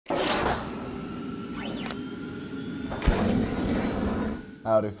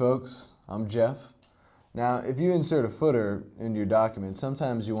Howdy folks, I'm Jeff. Now if you insert a footer into your document,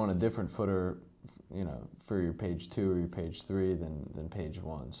 sometimes you want a different footer, for your page 2 or your page 3 than page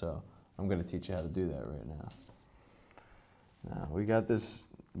 1. So I'm going to teach you how to do that right now. Now we got this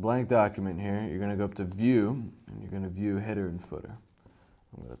blank document here. You're going to go up to View, and you're going to view header and footer.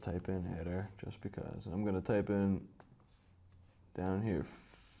 I'm going to type in header just because. I'm going to type in down here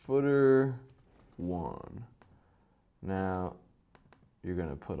footer 1. Now you're going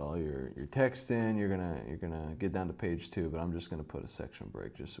to put all your text in. You're gonna get down to page 2, but I'm just going to put a section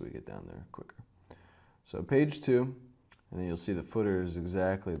break just so we get down there quicker. So page 2, and then you'll see the footer is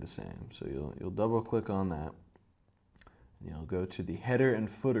exactly the same. So you'll double click on that, and you'll go to the header and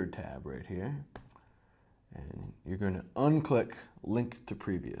footer tab right here, and you're going to unclick link to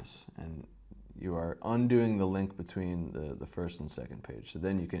previous, and you are undoing the link between the first and second page. So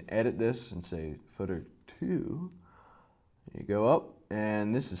then you can edit this and say footer 2. You go up,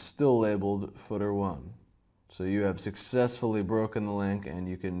 and this is still labeled footer 1. So you have successfully broken the link, and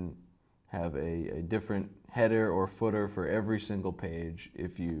you can have a different header or footer for every single page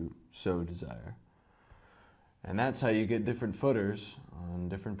if you so desire. And that's how you get different footers on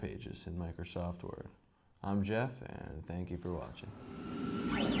different pages in Microsoft Word. I'm Jeff, and thank you for watching.